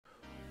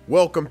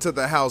Welcome to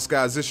the house,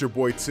 guys. It's your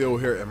boy Till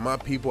here, and my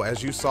people,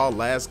 as you saw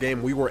last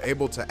game, we were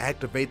able to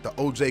activate the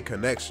OJ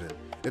connection.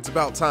 It's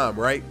about time,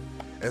 right?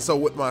 And so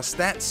with my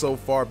stats so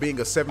far being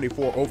a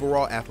 74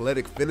 overall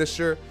athletic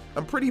finisher,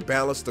 I'm pretty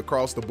balanced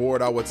across the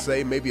board, I would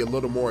say. Maybe a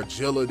little more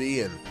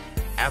agility and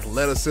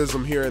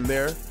athleticism here and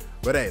there.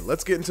 But hey,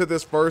 let's get into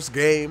this first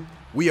game.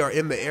 We are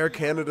in the Air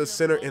Canada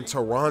Center in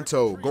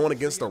Toronto, going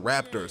against the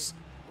Raptors.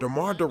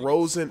 DeMar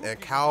DeRozan and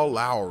Kyle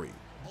Lowry.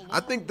 I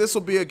think this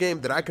will be a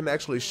game that I can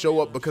actually show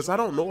up because I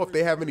don't know if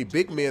they have any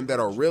big men that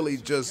are really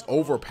just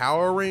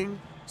overpowering.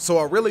 So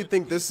I really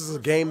think this is a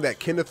game that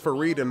Kenneth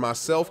Faried and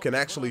myself can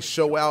actually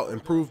show out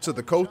and prove to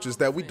the coaches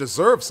that we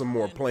deserve some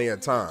more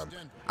playing time.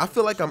 I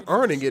feel like I'm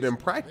earning it in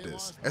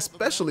practice,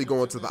 especially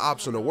going to the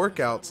optional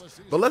workouts.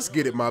 But let's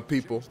get it, my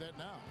people.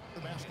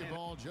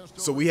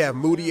 So we have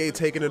Moutier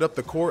taking it up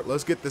the court.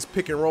 Let's get this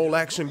pick and roll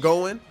action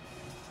going.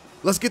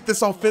 Let's get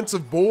this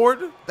offensive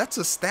board. That's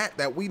a stat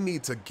that we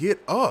need to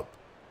get up.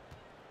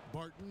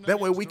 That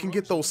way we can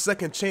get those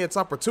second chance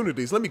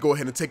opportunities. Let me go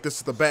ahead and take this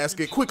to the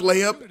basket. Quick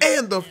layup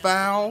and the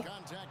foul.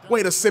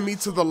 Way to send me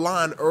to the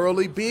line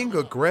early, being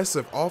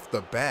aggressive off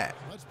the bat.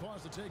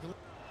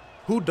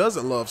 Who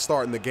doesn't love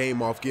starting the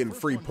game off getting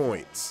free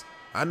points?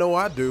 I know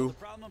I do,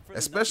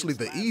 especially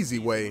the easy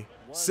way.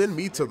 Send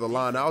me to the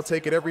line, I'll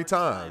take it every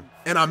time.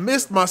 And I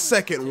missed my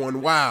second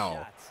one,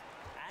 wow.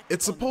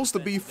 It's supposed to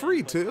be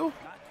free, Till.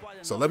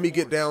 So let me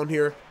get down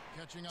here.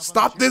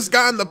 Stop this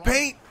guy in the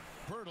paint.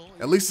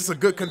 At least it's a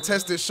good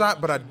contested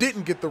shot, but I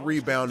didn't get the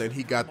rebound and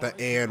he got the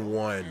and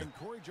one.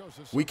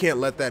 We can't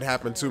let that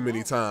happen too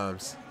many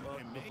times.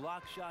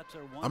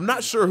 I'm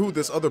not sure who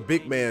this other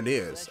big man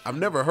is. I've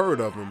never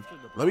heard of him.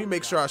 Let me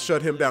make sure I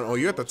shut him down. Oh,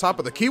 you're at the top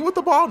of the key with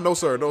the ball? No,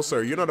 sir. No,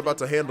 sir. You're not about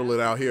to handle it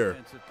out here.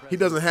 He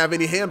doesn't have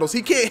any handles.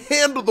 He can't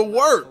handle the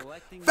work.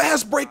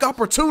 Fast break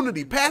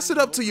opportunity. Pass it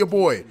up to your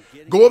boy.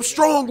 Go up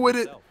strong with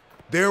it.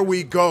 There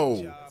we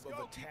go.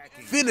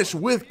 Finish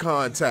with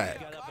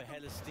contact.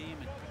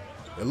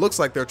 It looks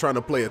like they're trying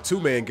to play a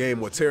two-man game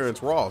with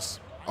Terrence Ross.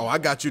 Oh, I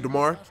got you,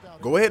 DeMar.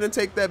 Go ahead and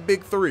take that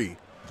big three.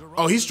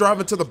 Oh, he's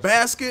driving to the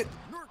basket.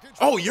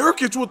 Oh,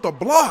 Jurkic with the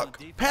block.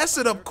 Pass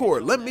it up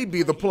court. Let me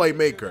be the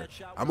playmaker.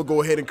 I'm going to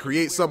go ahead and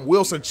create some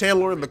Wilson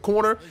Chandler in the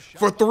corner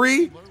for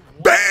three.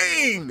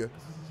 Bang!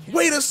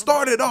 Way to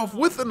start it off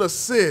with an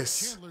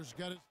assist.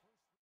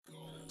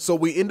 So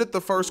we ended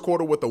the first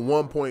quarter with a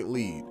 1-point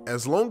lead.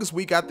 As long as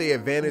we got the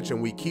advantage and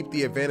we keep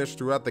the advantage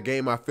throughout the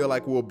game, I feel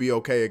like we'll be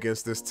okay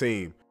against this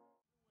team.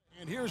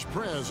 And here's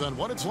Prez on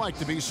what it's like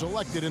to be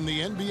selected in the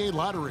NBA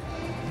lottery.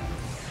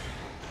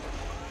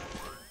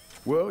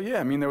 Well, yeah,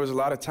 I mean, there was a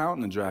lot of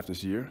talent in the draft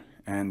this year.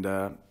 And,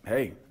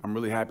 hey, I'm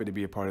really happy to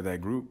be a part of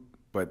that group.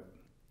 But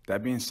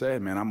that being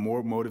said, man, I'm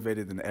more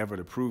motivated than ever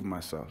to prove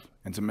myself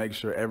and to make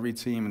sure every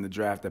team in the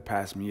draft that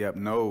passed me up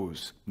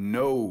knows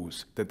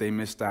that they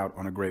missed out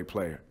on a great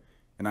player.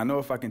 And I know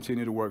if I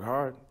continue to work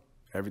hard,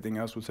 everything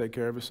else will take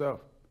care of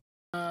itself.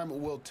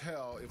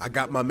 I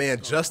got my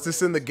man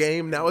Justice in the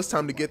game. Now it's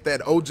time to get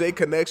that OJ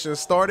connection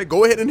started.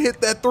 Go ahead and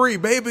hit that three,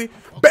 baby.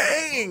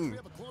 Bang!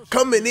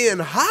 Coming in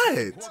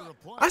hot.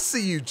 I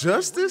see you,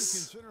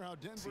 Justice.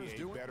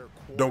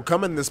 Don't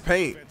come in this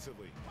paint.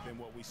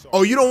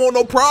 Oh, you don't want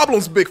no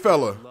problems, big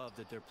fella.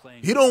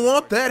 He don't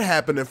want that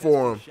happening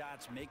for him.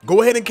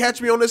 Go ahead and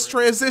catch me on this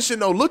transition,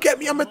 though. Look at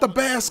me. I'm at the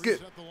basket.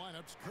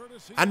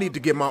 I need to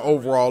get my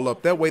overall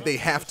up. That way they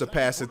have to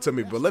pass it to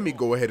me. But let me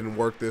go ahead and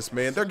work this,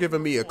 man. They're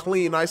giving me a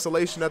clean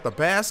isolation at the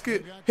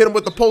basket. Hit him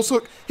with the post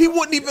hook. He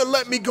wouldn't even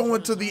let me go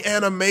into the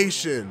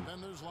animation.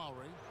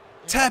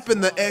 Tapping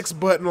the X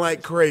button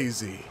like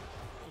crazy.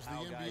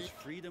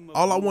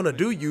 All I want to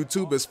do,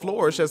 YouTube, is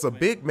flourish as a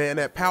big man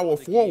at power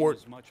forward.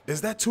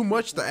 Is that too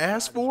much to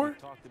ask for?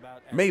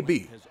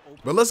 Maybe.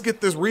 But let's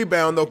get this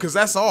rebound, though, because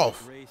that's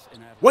off.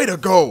 Way to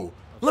go.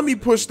 Let me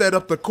push that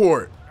up the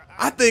court.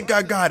 I think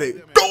I got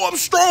it. Go up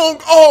strong.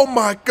 Oh,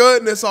 my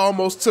goodness. I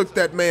almost took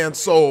that man's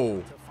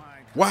soul.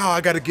 Wow,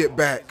 I got to get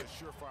back.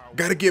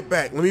 Got to get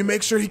back. Let me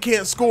make sure he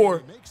can't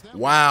score.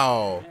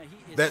 Wow.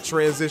 That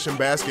transition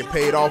basket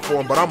paid off for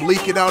him, but I'm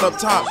leaking out up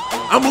top.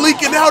 I'm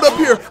leaking out up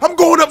here. I'm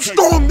going up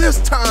strong this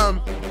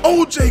time.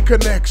 OJ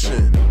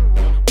connection.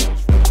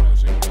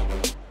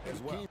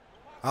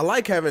 I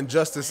like having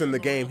Justice in the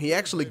game. He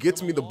actually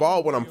gets me the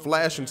ball when I'm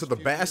flashing to the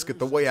basket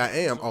the way I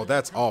am. Oh,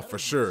 that's off for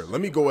sure.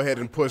 Let me go ahead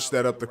and push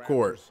that up the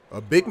court.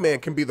 A big man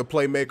can be the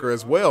playmaker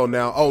as well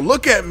now. Oh,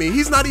 look at me.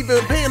 He's not even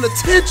paying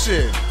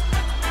attention.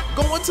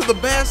 Going to the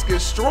basket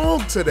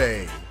strong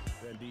today.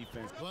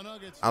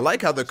 I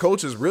like how the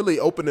coach is really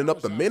opening up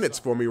the minutes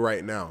for me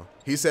right now.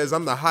 He says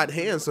I'm the hot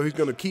hand, so he's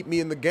going to keep me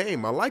in the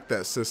game. I like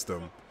that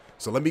system.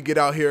 So let me get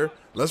out here.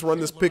 Let's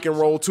run this pick and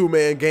roll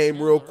two-man game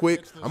real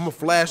quick. I'm going to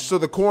flash to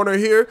the corner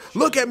here.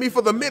 Look at me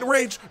for the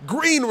mid-range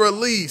green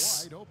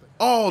release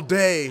all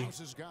day.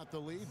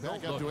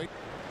 Look,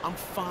 I'm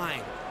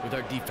fine with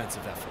our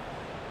defensive effort,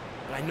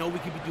 but I know we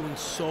could be doing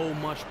so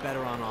much better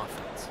on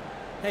offense.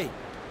 Hey,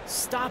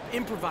 stop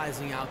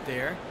improvising out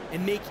there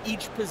and make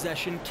each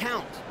possession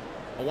count.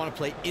 I want to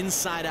play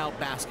inside-out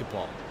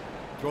basketball.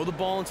 Throw the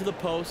ball into the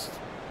post,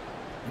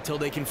 until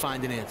they can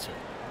find an answer.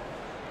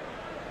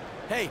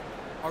 Hey,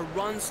 our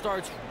run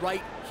starts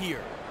right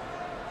here.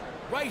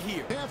 Right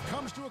here.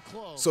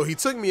 So he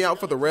took me out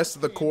for the rest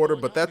of the quarter,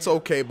 but that's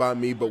okay by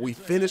me, but we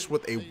finished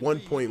with a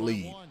 1-point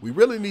lead. We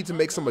really need to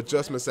make some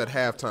adjustments at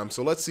halftime,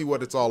 so let's see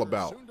what it's all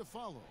about.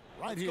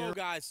 Let's go,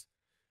 guys.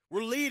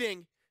 We're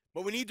leading,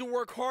 but we need to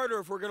work harder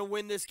if we're going to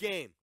win this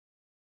game.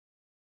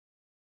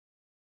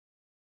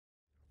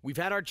 We've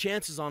had our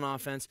chances on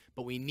offense,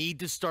 but we need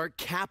to start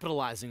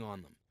capitalizing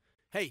on them.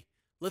 Hey,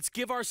 let's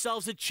give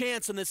ourselves a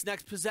chance on this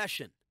next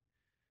possession.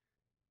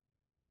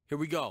 Here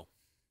we go.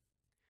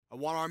 I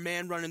want our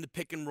man running the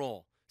pick and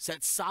roll.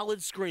 Set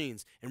solid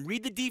screens and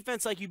read the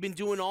defense like you've been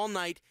doing all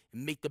night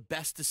and make the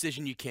best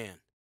decision you can.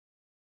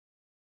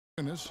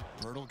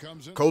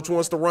 Coach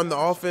wants to run the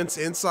offense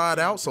inside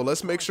out, so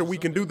let's make sure we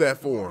can do that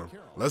for him.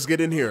 Let's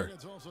get in here.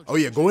 Oh,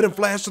 yeah, go ahead and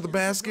flash to the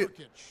basket.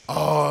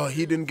 Oh,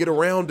 he didn't get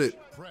around it.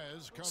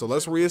 So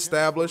let's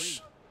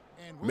reestablish.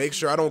 Make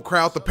sure I don't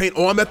crowd the paint.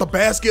 Oh, I'm at the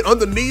basket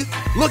underneath.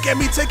 Look at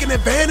me taking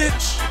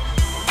advantage.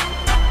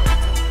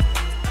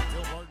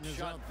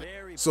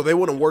 So they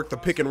wouldn't work the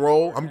pick and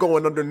roll. I'm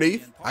going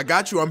underneath. I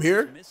got you. I'm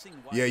here.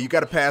 Yeah, you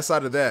got to pass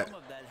out of that.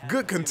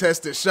 Good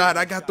contested shot.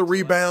 I got the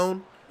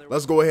rebound.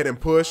 Let's go ahead and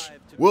push.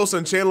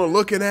 Wilson Chandler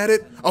looking at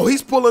it. Oh,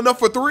 he's pulling up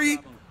for three.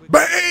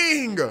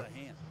 Bang!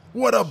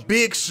 What a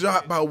big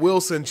shot by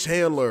Wilson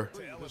Chandler.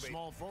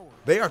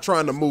 They are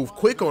trying to move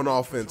quick on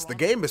offense. The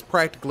game is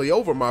practically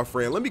over, my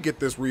friend. Let me get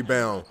this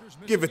rebound.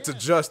 Give it to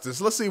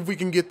Justice. Let's see if we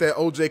can get that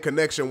OJ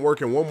connection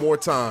working one more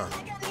time.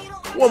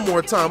 One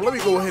more time. Let me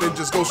go ahead and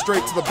just go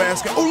straight to the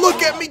basket. Oh,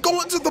 look at me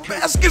going to the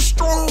basket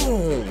strong.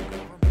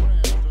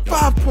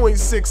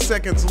 5.6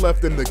 seconds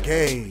left in the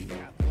game.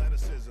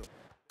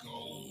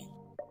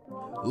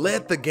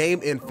 Led the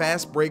game in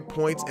fast break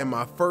points and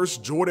my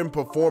first Jordan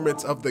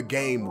performance of the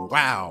game.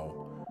 Wow.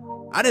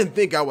 I didn't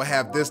think I would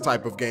have this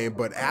type of game,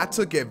 but I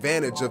took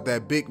advantage of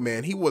that big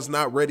man. He was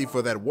not ready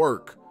for that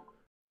work.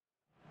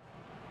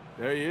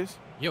 There he is.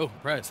 Yo,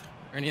 Prez.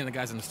 Ernie and the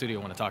guys in the studio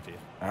want to talk to you.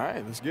 All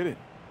right, let's get it.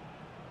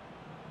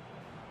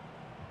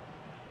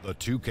 The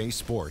 2K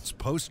Sports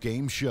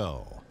post-game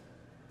show.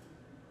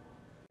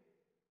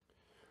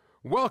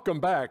 Welcome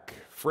back,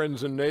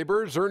 friends and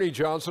neighbors. Ernie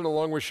Johnson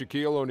along with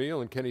Shaquille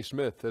O'Neal and Kenny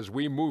Smith as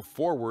we move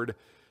forward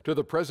to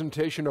the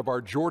presentation of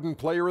our Jordan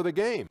Player of the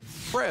Game,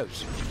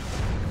 Prez.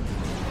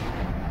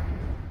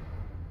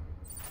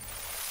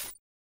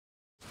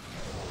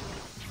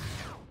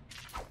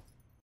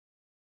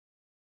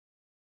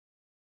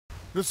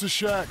 This is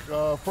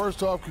Shaq.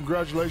 First off,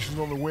 congratulations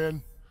on the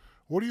win.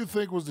 What do you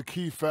think was the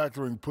key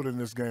factor in putting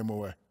this game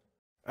away?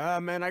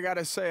 Man, I got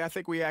to say, I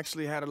think we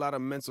actually had a lot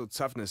of mental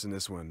toughness in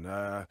this one.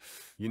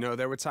 You know,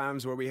 there were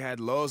times where we had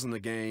lows in the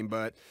game,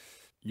 but,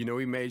 you know,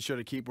 we made sure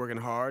to keep working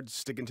hard,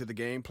 sticking to the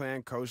game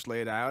plan Coach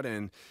laid out,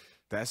 and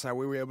that's how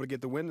we were able to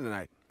get the win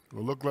tonight.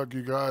 Well, looked like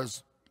you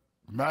guys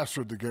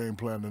mastered the game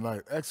plan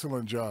tonight.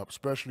 Excellent job,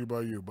 especially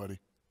by you, buddy.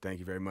 Thank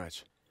you very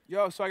much.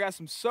 Yo, so I got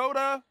some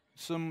soda,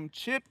 some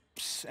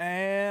chips,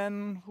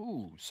 and,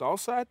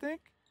 salsa, I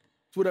think?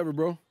 Whatever,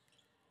 bro.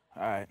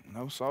 All right,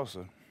 no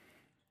salsa.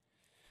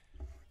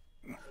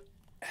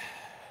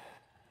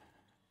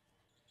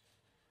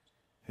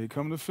 Here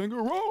come the finger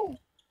roll.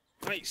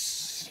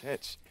 Nice.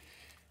 Catch.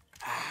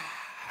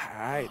 All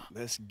right,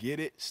 let's get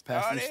it Pass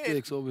started. some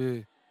sticks over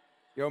here.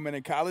 Yo, man,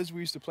 in college, we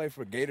used to play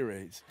for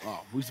Gatorades.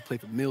 Oh, we used to play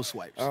for meal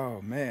swipes. Oh,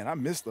 man, I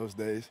miss those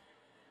days.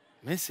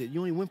 Miss it.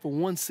 You only went for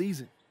one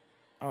season.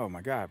 Oh,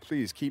 my God,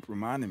 please keep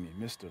reminding me,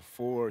 Mr.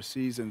 4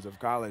 seasons of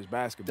college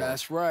basketball.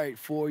 That's right,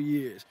 4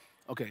 years.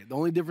 Okay, the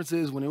only difference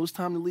is when it was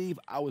time to leave,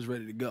 I was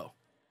ready to go.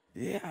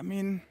 Yeah, I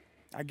mean,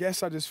 I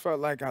guess I just felt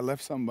like I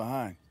left something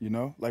behind, you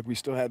know? Like we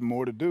still had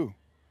more to do.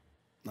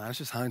 Nah, that's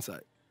just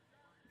hindsight.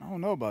 I don't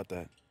know about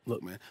that.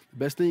 Look, man, the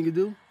best thing you can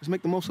do is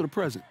make the most of the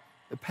present.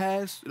 The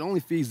past, it only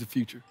feeds the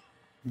future.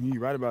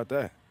 You're right about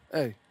that.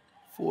 Hey,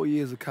 4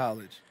 years of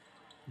college,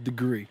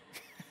 degree.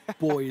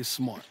 Boy is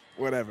smart.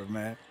 Whatever,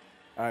 man.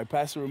 All right,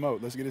 pass the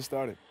remote. Let's get it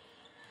started.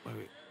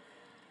 Wait.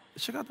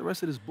 Check out the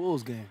rest of this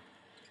Bulls game.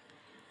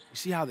 You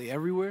see how they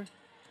everywhere?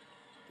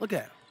 Look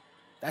at them.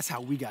 That's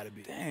how we got to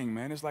be. Dang,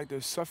 man, it's like they're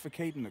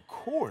suffocating the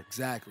court.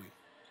 Exactly.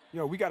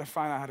 Yo, we got to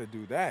find out how to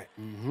do that.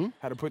 Mm-hmm.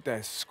 How to put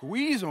that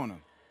squeeze on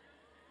them.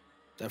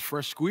 That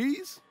fresh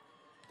squeeze?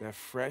 That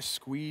fresh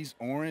squeeze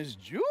orange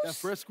juice? That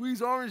fresh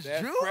squeeze orange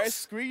that juice? fresh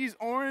squeeze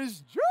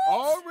orange juice?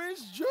 Orange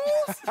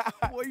juice?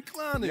 Boy, you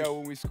clowning. Yo,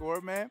 when we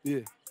score, man, yeah.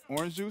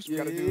 Orange juice, we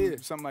Yeah, got to do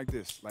something like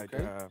this. Like,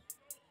 okay.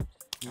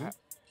 Yeah.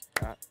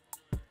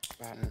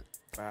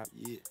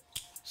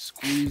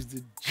 Squeeze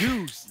the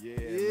juice. Yeah,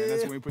 man,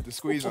 that's when we put the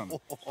squeeze on them.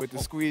 Put the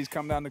squeeze,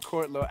 come down the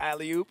court, little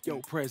alley-oop. Yo,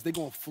 Prez, they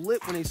gonna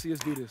flip when they see us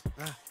do this.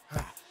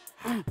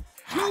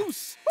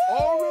 Juice!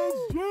 Orange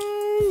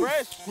juice!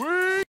 Fresh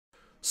squeeze!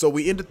 So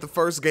we ended the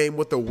first game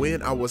with a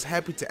win. I was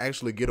happy to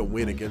actually get a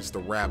win against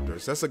the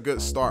Raptors. That's a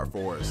good start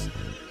for us.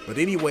 But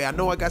anyway, I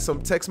know I got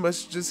some text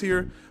messages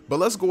here, but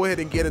let's go ahead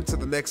and get into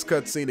the next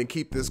cutscene and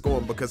keep this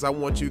going because I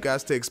want you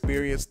guys to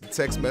experience the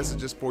text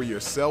messages for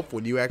yourself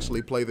when you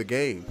actually play the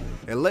game.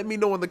 And let me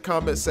know in the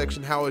comment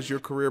section, how has your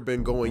career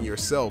been going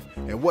yourself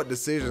and what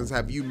decisions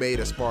have you made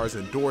as far as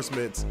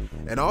endorsements,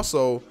 and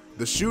also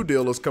the shoe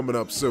deal is coming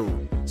up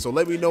soon. So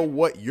let me know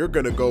what you're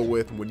gonna go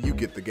with when you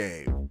get the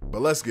game.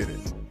 But let's get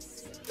it.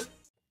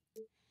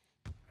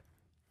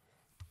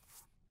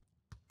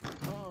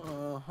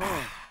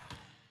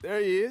 There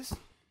he is.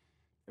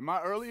 Am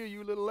I early or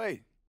you a little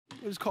late?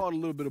 It's called a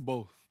little bit of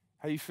both.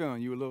 How you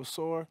feeling? You a little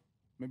sore?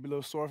 Maybe a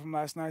little sore from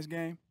last night's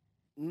game?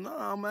 No,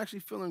 I'm actually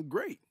feeling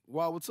great.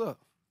 Why, what's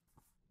up?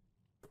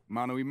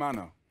 Mano y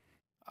mano.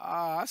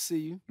 Ah, I see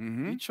you.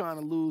 You trying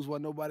to lose while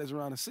nobody's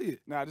around to see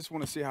it. Nah, I just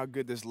want to see how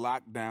good this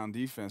lockdown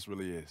defense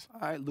really is. All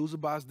right, lose a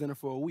box dinner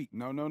for a week.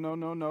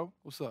 No.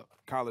 What's up?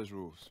 College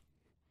rules.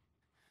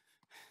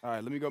 All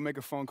right, let me go make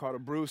a phone call to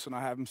Bruce and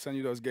I'll have him send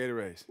you those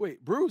Gatorades.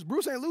 Wait, Bruce?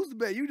 Bruce ain't lose the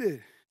bet. You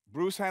did.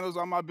 Bruce handles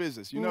all my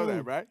business. You know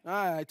that, right?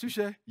 All right, touche.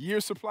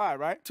 Year supply,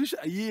 right? Touche.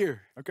 A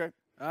year. Okay.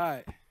 All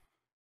right.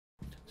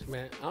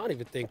 Man, I don't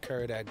even think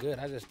Curry that good.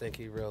 I just think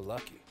he real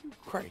lucky. You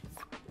crazy.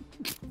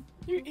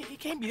 He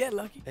can't be that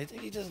lucky. They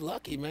think he just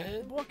lucky,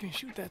 man. Boy can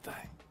shoot that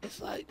thing.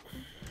 It's like,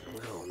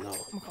 I don't know.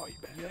 I'm gonna call you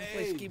back. You ever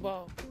play skee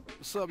ball?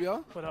 What's up,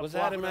 y'all? What's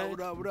happening, man?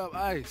 What up,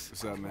 Ice?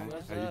 What's up, man?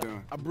 What's How you up?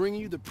 doing? I'm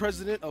bringing you the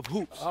president of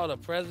hoops. Oh, the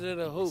president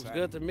of hoops.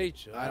 Good to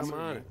meet you. I'm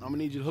honored. I'm gonna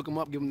need you to hook him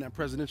up, give him that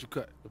presidential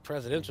cut. The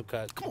presidential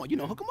cut. Come on,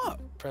 hook him up.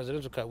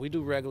 Presidential cut. We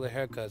do regular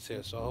haircuts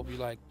here, so I hope you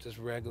like just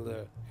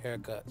regular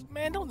haircuts.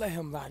 Man, don't let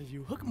him lie to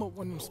you. Hook him up with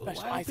one of them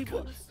special Why ice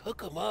people cuts.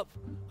 hook him up?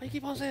 Why you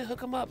keep on saying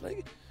hook him up?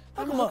 Like,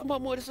 I'm gonna hook him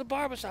up more. This is a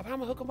barbershop. I'm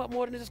gonna hook him up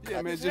more than just cut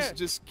Yeah, man, his hair.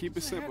 just keep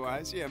it simple,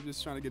 Ice. Yeah, I'm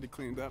just trying to get it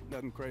cleaned up.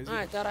 Nothing crazy. All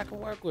right, that I can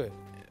work with.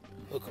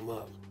 Hook him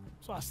up.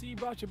 So I see you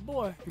brought your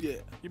boy. Yeah.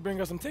 You bring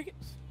us some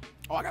tickets?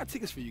 Oh, I got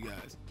tickets for you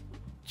guys.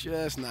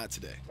 Just not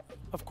today.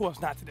 Of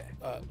course, not today.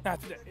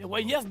 Not today. It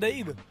wasn't yesterday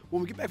either.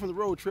 When we get back from the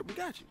road trip, we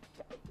got you.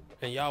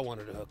 And y'all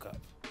wanted to hook up.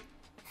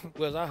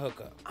 Where's our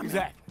hookup?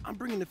 Exactly. I'm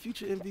bringing the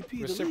future MVP of the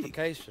league.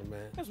 Reciprocation,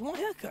 man. That's one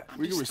haircut.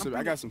 We can reciprocate.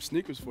 I got some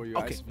sneakers for you,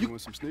 Okay, Ice. You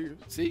want some sneakers?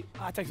 See?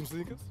 I'll take some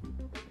sneakers.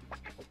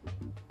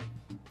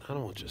 I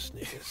don't want your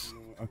sneakers.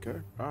 Okay.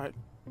 All right.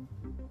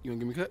 You gonna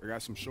give me a cut? I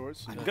got some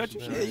shorts. I got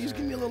you. Yeah, you just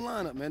give me a little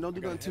lineup, man. Don't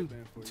do nothing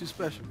too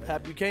special.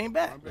 Happy you came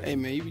back. Hey,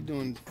 man, you be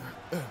doing.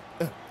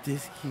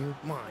 This here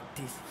mine.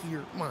 This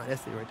here mine.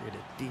 That's it right there.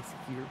 This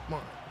here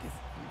mine. This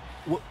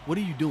here. What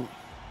are you doing?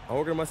 I'm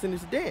working on my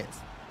signature dance.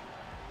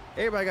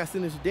 Everybody got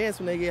signature dance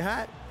when they get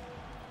hot.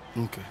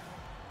 Okay.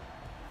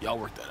 Y'all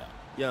work that out.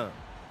 Young.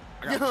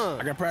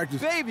 I got practice.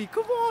 Baby,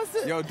 come on,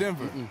 sis. Yo,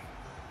 Denver,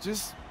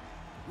 just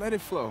let it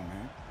flow,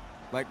 man.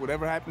 Like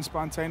whatever happens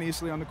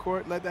spontaneously on the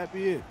court, let that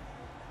be it.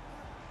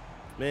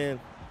 Man,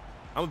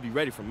 I'm gonna be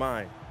ready for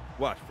mine.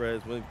 Watch,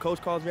 Fred. When coach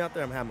calls me out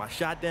there, I'm gonna have my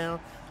shot down.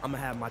 I'm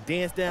gonna have my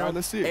dance down. All right,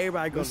 let's see it.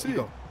 Everybody Let's see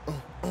go.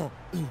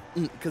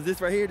 Cause this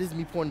right here, this is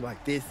me pointing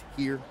like this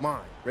here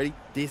mine. Ready?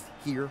 This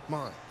here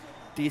mine.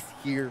 This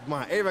here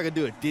mine. Everybody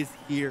gonna do it. This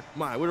here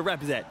mine. Where the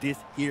rap is at? This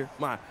here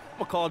mine. I'm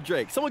gonna call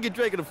Drake. Someone get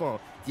Drake on the phone.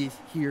 This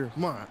here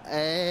mine.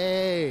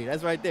 Hey,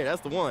 that's right there.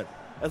 That's the one.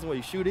 That's the way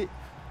you shoot it.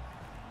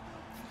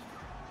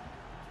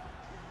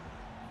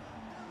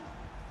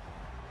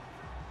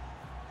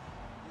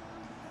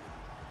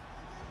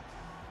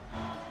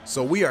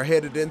 So we are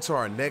headed into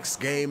our next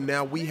game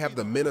now. We have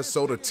the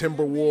Minnesota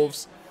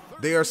Timberwolves.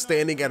 They are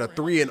standing at a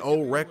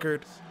 3-0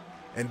 record,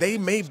 and they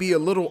may be a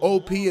little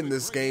OP in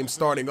this game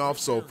starting off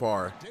so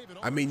far.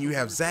 I mean, you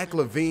have Zach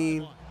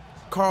LaVine,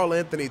 Karl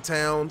Anthony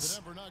Towns,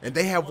 and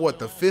they have, what,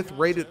 the 5th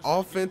rated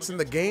offense in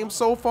the game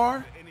so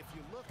far?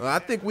 I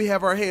think we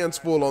have our hands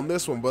full on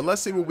this one, but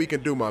let's see what we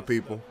can do, my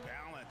people.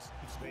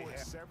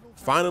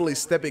 Finally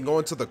stepping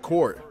onto the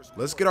court.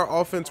 Let's get our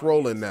offense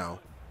rolling now.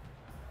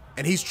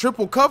 And he's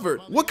triple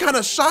covered. What kind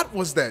of shot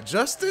was that,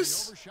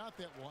 Justice?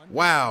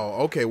 Wow,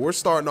 okay, we're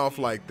starting off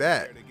like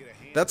that.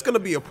 That's going to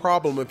be a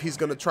problem if he's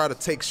going to try to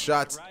take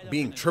shots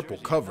being triple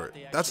covered.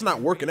 That's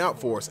not working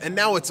out for us. And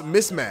now it's a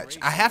mismatch.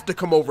 I have to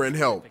come over and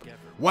help.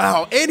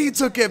 Wow, and he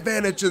took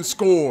advantage and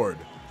scored.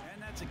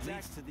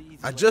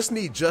 I just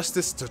need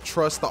Justice to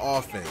trust the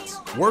offense.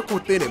 Work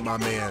within it, my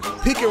man.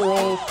 Pick and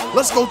roll.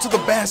 Let's go to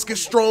the basket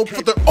strong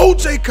for the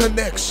OJ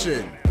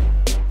connection.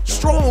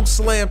 Strong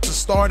slam to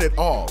start it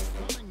off.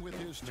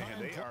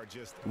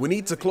 We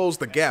need to close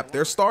the gap.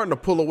 They're starting to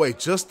pull away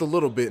just a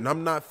little bit, and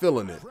I'm not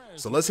feeling it.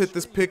 So let's hit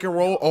this pick and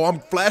roll. Oh, I'm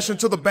flashing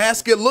to the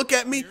basket. Look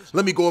at me.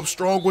 Let me go up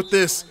strong with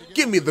this.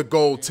 Give me the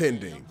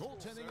goaltending.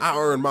 I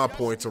earn my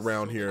points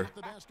around here.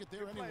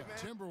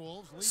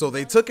 So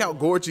they took out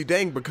Gorgie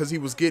Dang because he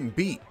was getting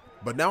beat.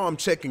 But now I'm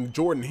checking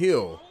Jordan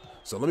Hill.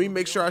 So let me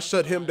make sure I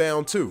shut him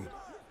down too.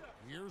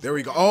 There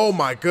we go. Oh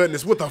my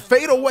goodness, with a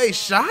fadeaway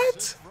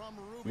shot?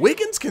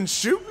 Wiggins can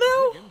shoot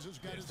now?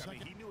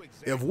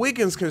 If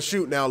Wiggins can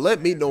shoot now,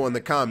 let me know in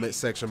the comment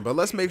section, but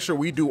let's make sure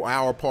we do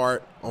our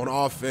part on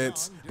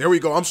offense. There we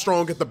go. I'm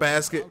strong at the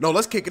basket. No,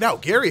 let's kick it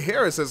out. Gary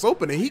Harris is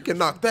open, and he can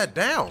knock that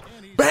down.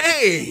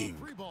 Bang!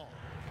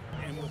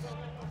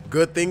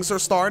 Good things are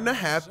starting to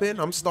happen.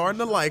 I'm starting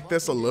to like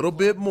this a little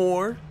bit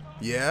more.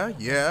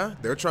 Yeah.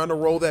 They're trying to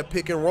roll that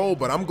pick and roll,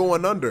 but I'm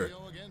going under.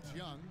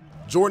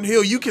 Jordan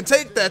Hill, you can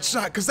take that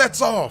shot because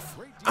that's off.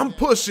 I'm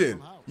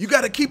pushing. You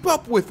got to keep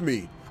up with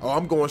me. Oh,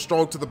 I'm going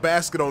strong to the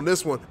basket on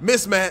this one.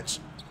 Mismatch.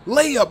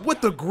 Layup with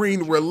the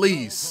green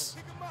release.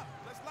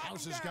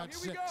 House has got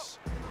 6.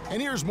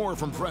 And here's more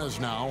from Prez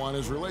now on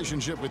his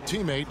relationship with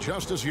teammate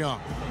Justice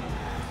Young.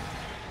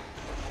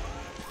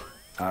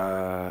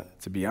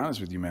 To be honest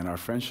with you, man, our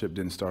friendship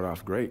didn't start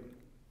off great.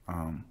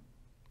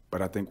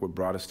 But I think what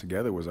brought us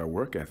together was our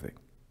work ethic.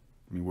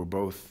 I mean, we're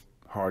both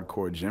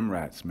hardcore gym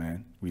rats,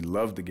 man. We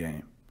love the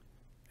game.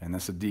 And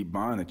that's a deep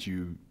bond that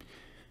you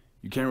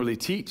can't really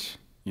teach,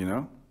 you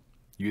know?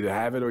 You either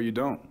have it or you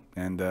don't.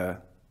 And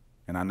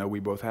I know we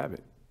both have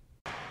it.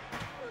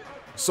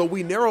 So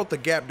we narrowed the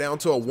gap down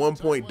to a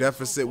 1-point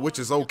deficit, which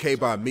is okay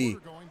by me.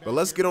 But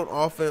let's get on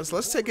offense.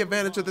 Let's take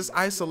advantage of this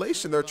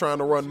isolation they're trying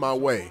to run my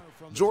way.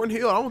 Jordan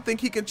Hill, I don't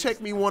think he can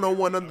check me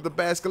one-on-one under the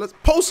basket. Let's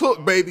post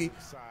hook, baby.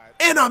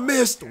 And I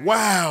missed.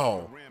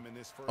 Wow.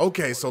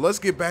 Okay, so let's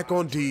get back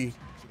on D.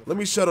 Let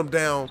me shut him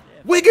down.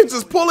 Wiggins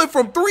is pulling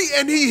from 3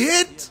 and he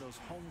hit.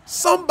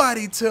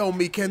 Somebody tell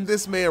me, can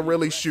this man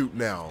really shoot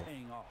now?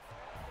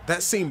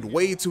 That seemed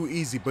way too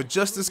easy, but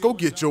Justice, go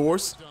get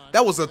yours.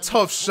 That was a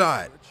tough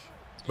shot.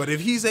 But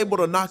if he's able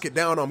to knock it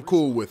down, I'm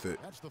cool with it.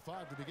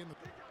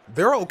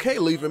 They're okay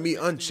leaving me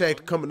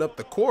unchecked coming up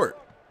the court.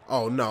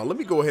 Oh, no, let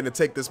me go ahead and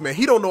take this man.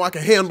 He don't know I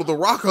can handle the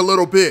rock a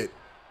little bit.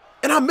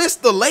 And I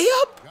missed the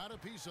layup?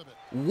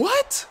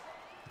 What?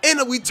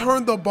 And we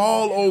turned the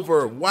ball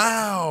over.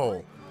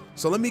 Wow.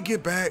 So let me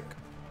get back.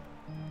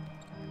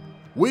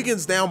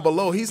 Wiggins down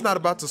below. He's not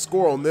about to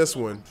score on this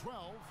one.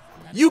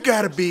 You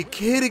got to be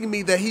kidding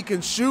me that he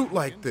can shoot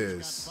like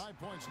this.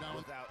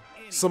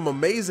 Some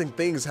amazing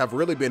things have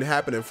really been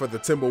happening for the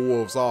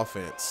Timberwolves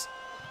offense.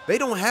 They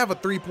don't have a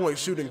three-point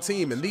shooting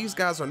team, and these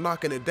guys are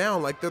knocking it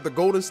down like they're the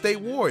Golden State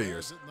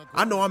Warriors.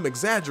 I know I'm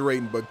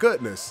exaggerating, but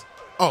goodness.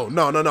 Oh,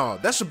 no.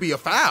 That should be a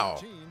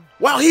foul.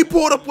 Wow, he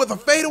pulled up with a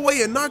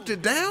fadeaway and knocked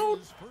it down?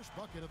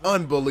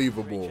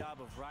 Unbelievable.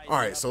 All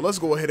right, so let's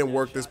go ahead and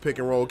work this pick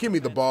and roll. Give me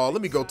the ball.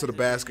 Let me go to the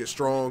basket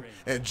strong.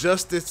 And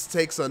Justice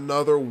takes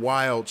another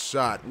wild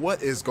shot.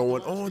 What is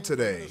going on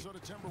today?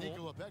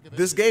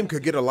 This game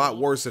could get a lot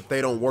worse if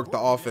they don't work the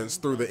offense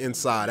through the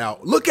inside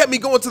out. Look at me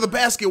going to the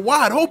basket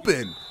wide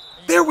open.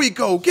 There we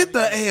go. Get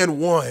the and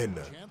one.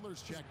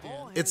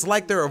 It's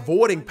like they're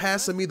avoiding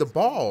passing me the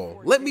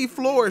ball. Let me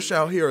flourish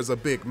out here as a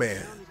big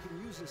man.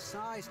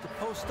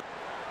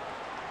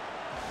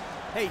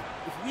 Hey,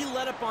 if we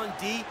let up on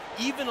D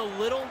even a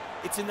little,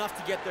 it's enough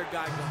to get their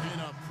guy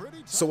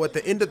going. So at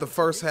the end of the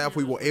first half,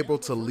 we were able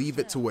to leave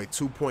it to a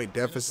 2-point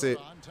deficit.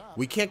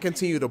 We can't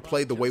continue to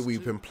play the way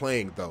we've been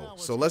playing, though.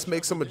 So let's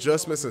make some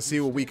adjustments and see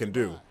what we can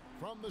do.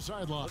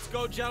 Let's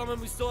go,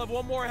 gentlemen. We still have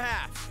one more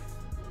half.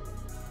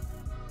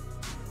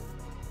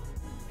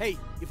 Hey,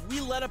 if we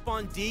let up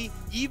on D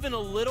even a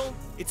little,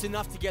 it's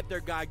enough to get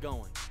their guy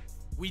going.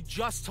 We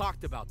just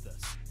talked about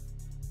this.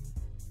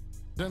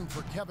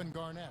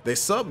 They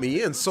subbed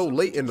me in so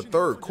late in the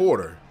third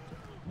quarter.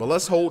 But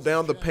let's hold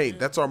down the paint.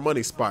 That's our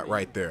money spot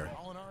right there.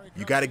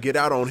 You got to get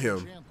out on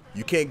him.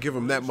 You can't give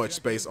him that much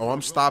space. Oh,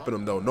 I'm stopping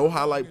him, though. No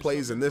highlight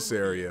plays in this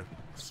area.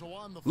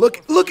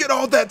 Look at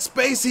all that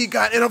space he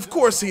got, and of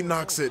course he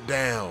knocks it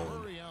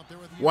down.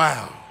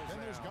 Wow.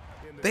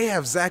 They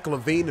have Zach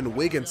LaVine and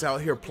Wiggins out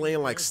here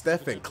playing like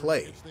Steph and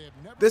Clay.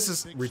 This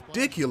is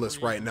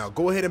ridiculous right now.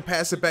 Go ahead and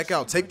pass it back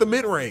out. Take the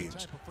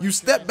mid-range. You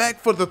step back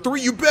for the 3.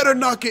 You better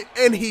knock it,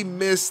 and he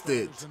missed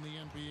it.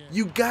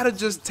 You got to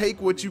just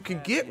take what you can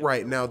get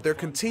right now. They're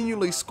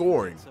continually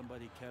scoring.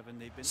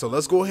 So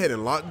let's go ahead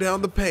and lock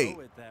down the paint.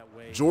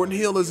 Jordan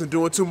Hill isn't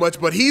doing too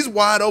much, but he's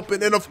wide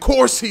open, and of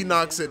course he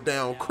knocks it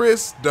down.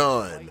 Chris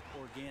Dunn.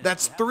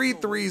 That's 3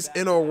 threes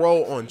in a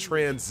row on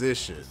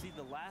transition.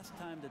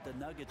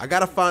 I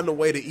got to find a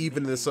way to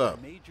even this up.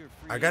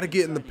 I got to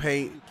get in the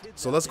paint.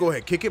 So let's go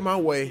ahead, kick it my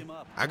way.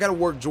 I got to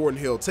work Jordan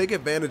Hill. Take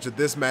advantage of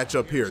this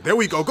matchup here. There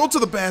we go. Go to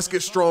the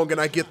basket strong, and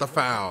I get the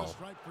foul.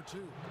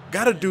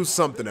 Got to do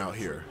something out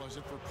here.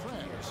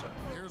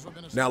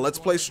 Now let's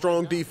play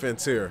strong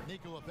defense here.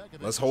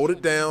 Let's hold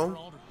it down.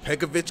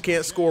 Pekovic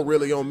can't score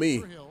really on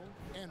me.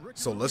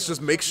 So let's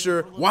just make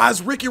sure. Why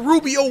is Ricky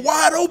Rubio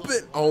wide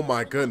open? Oh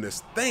my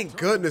goodness. Thank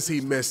goodness he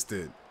missed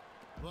it.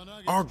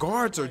 Our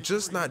guards are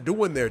just not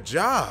doing their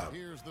job.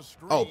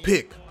 Oh,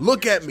 pick.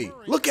 Look at me.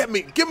 Look at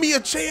me. Give me a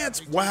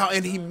chance. Wow,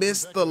 and he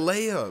missed the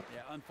layup.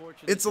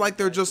 It's like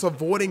they're just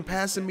avoiding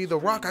passing me the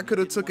rock. I could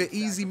have took an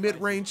easy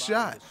mid-range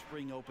shot.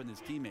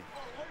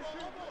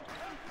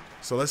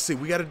 So let's see.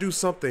 We got to do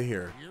something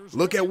here.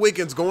 Look at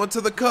Wiggins going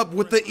to the cup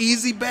with the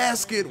easy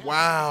basket.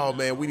 Wow,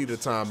 man, we need a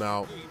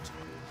timeout.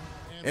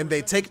 And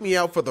they take me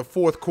out for the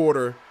fourth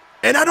quarter.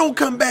 And I don't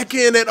come back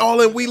in at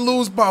all, and we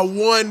lose by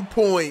 1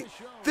 point.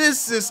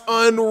 This is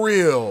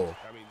unreal.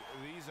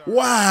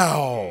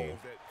 Wow.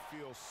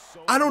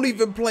 I don't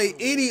even play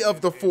any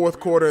of the fourth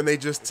quarter and they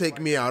just take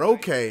me out.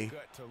 Okay.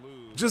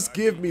 Just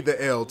give me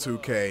the L,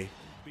 2K.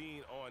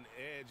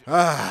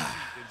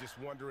 Just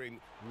wondering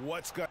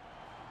what's got.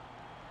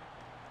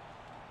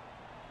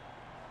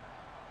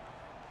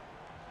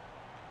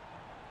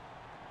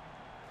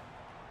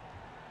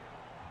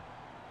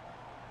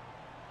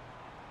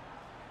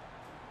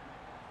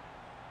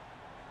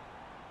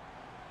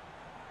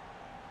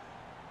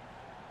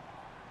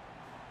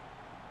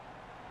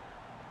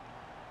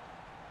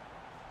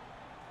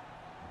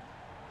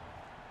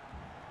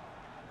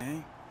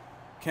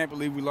 Can't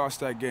believe we lost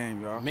that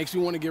game, y'all. Makes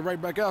me want to get right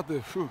back out there.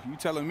 Whew, you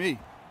telling me.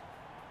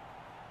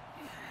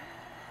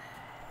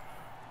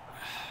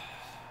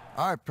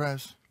 All right,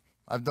 Prez.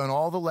 I've done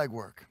all the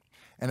legwork.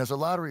 And as a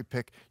lottery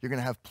pick, you're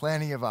going to have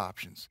plenty of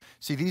options.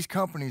 See, these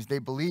companies, they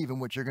believe in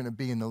what you're going to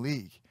be in the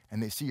league,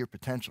 and they see your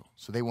potential.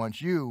 So they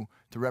want you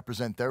to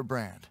represent their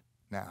brand.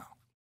 Now,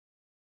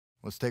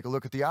 let's take a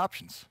look at the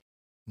options.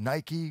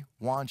 Nike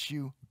wants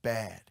you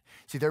bad.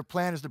 See, their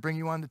plan is to bring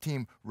you on the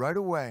team right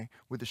away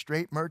with a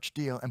straight merch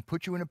deal and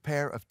put you in a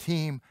pair of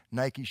team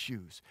Nike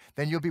shoes.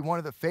 Then you'll be one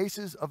of the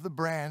faces of the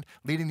brand,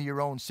 leading to your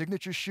own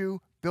signature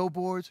shoe,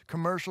 billboards,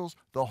 commercials,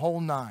 the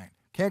whole nine.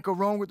 Can't go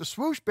wrong with the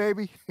swoosh,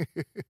 baby.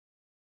 And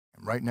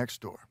right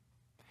next door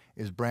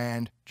is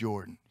brand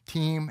Jordan,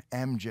 Team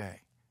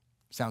MJ.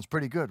 Sounds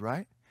pretty good,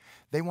 right?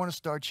 They want to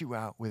start you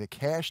out with a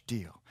cash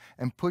deal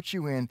and put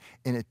you in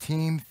a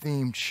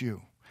team-themed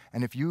shoe.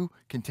 And if you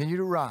continue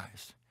to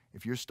rise,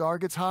 if your star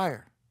gets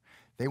higher,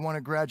 they want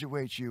to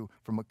graduate you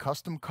from a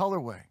custom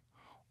colorway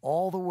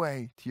all the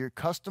way to your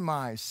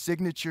customized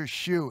signature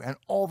shoe and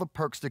all the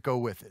perks that go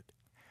with it.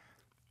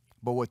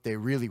 But what they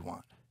really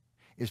want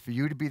is for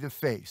you to be the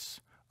face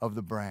of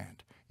the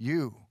brand.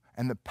 You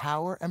and the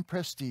power and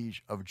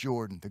prestige of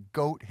Jordan, the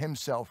GOAT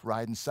himself,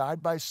 riding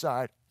side by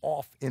side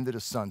off into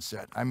the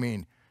sunset. I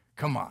mean,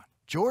 come on.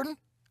 Jordan?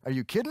 Are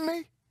you kidding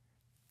me?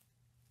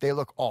 They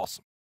look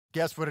awesome.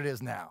 Guess what it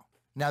is now?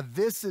 Now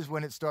this is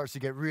when it starts to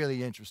get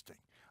really interesting.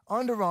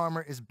 Under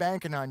Armour is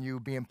banking on you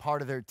being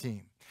part of their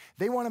team.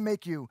 They want to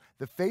make you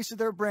the face of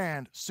their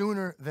brand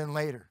sooner than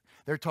later.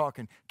 They're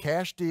talking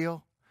cash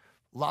deal,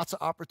 lots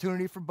of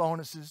opportunity for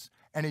bonuses,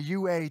 and a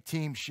UA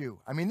team shoe.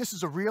 I mean, this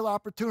is a real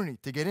opportunity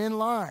to get in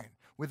line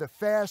with a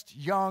fast,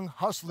 young,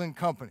 hustling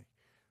company.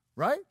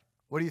 Right?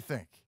 What do you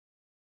think?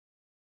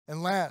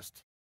 And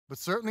last, but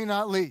certainly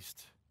not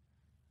least,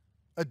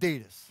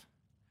 Adidas.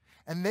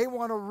 And they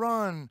want to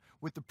run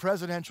with the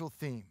presidential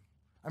theme.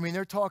 I mean,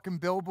 they're talking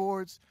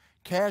billboards,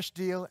 cash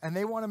deal, and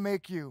they want to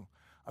make you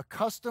a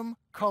custom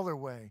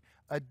colorway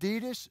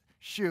Adidas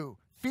shoe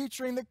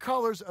featuring the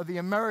colors of the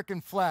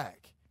American flag.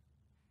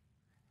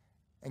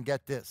 And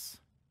get this,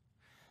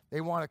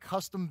 they want a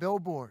custom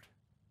billboard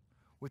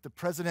with the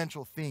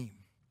presidential theme.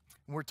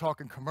 And we're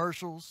talking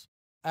commercials,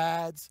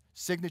 ads,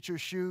 signature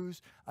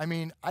shoes. I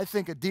mean, I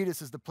think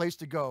Adidas is the place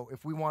to go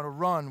if we want to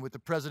run with the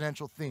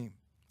presidential theme.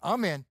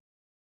 I'm in.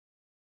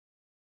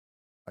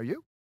 Are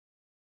you?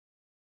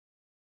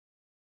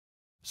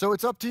 So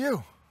it's up to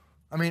you.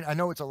 I mean, I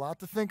know it's a lot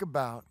to think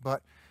about,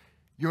 but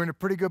you're in a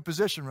pretty good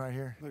position right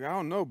here. Look, I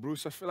don't know,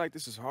 Bruce. I feel like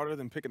this is harder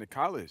than picking a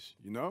college,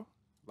 you know?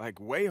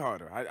 Like, way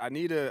harder. I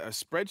need a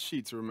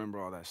spreadsheet to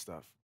remember all that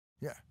stuff.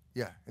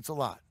 Yeah, it's a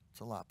lot. It's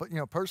a lot. But, you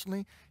know,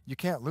 personally, you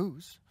can't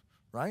lose,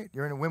 right?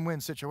 You're in a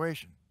win-win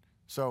situation.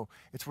 So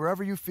it's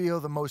wherever you feel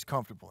the most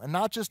comfortable, and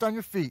not just on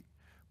your feet,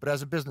 but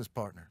as a business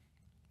partner.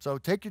 So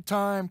take your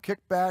time, kick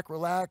back,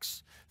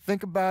 relax,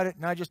 think about it,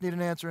 and I just need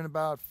an answer in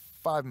about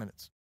 5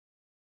 minutes.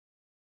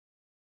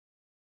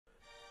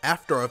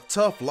 After a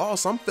tough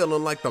loss, I'm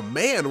feeling like the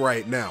man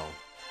right now.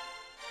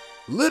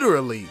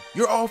 Literally,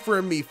 you're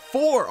offering me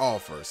 4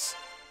 offers.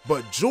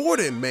 But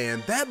Jordan,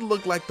 man, that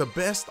looked like the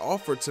best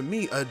offer to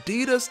me.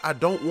 Adidas, I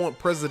don't want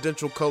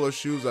presidential color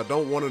shoes. I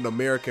don't want an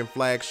American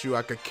flag shoe.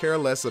 I could care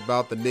less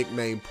about the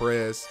nickname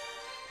Prez.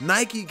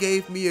 Nike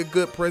gave me a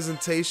good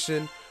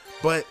presentation,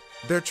 but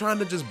they're trying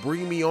to just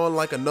bring me on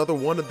like another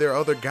one of their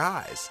other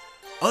guys.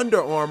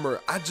 Under Armour,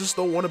 I just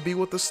don't want to be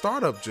with the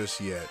startup just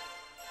yet.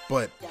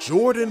 But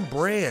Jordan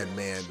Brand,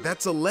 man,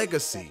 that's a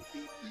legacy.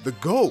 The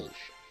GOAT.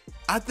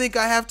 I think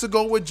I have to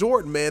go with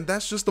Jordan, man.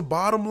 That's just the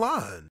bottom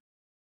line.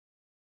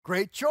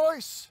 Great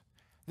choice.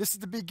 This is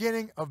the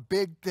beginning of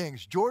big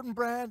things. Jordan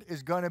Brand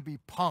is going to be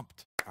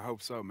pumped. I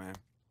hope so, man.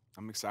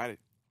 I'm excited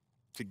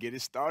to get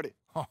it started.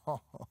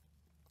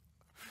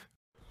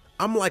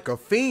 I'm like a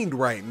fiend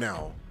right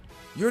now.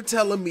 You're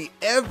telling me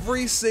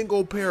every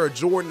single pair of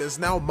Jordan is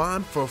now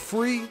mine for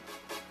free?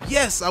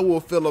 Yes, I will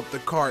fill up the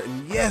cart,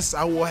 and yes,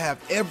 I will have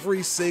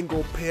every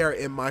single pair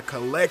in my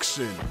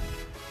collection.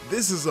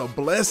 This is a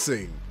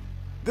blessing.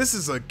 This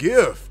is a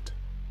gift.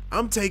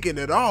 I'm taking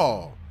it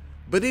all.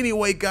 But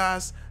anyway,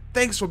 guys,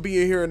 thanks for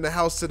being here in the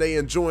house today,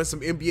 enjoying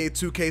some NBA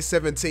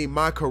 2K17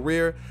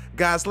 MyCareer.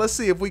 Guys, let's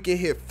see if we can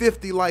hit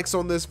 50 likes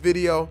on this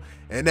video.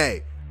 And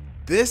hey,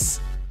 this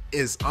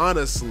is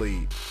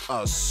honestly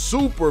a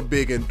super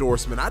big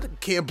endorsement. I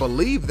can't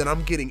believe that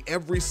I'm getting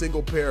every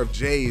single pair of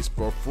J's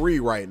for free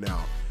right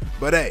now.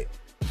 But hey,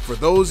 for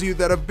those of you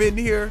that have been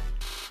here,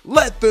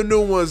 let the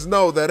new ones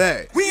know that,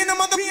 hey, we in the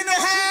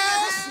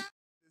house.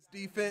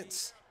 This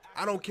defense,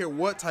 I don't care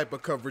what type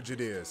of coverage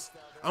it is.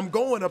 I'm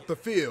going up the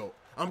field.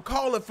 I'm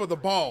calling for the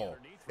ball.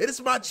 It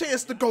is my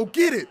chance to go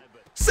get it.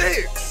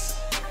 6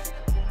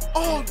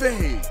 all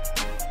day.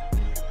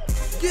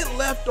 Get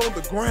left on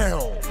the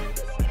ground.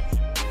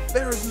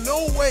 There is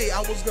no way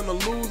I was gonna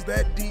lose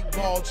that deep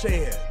ball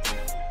chance.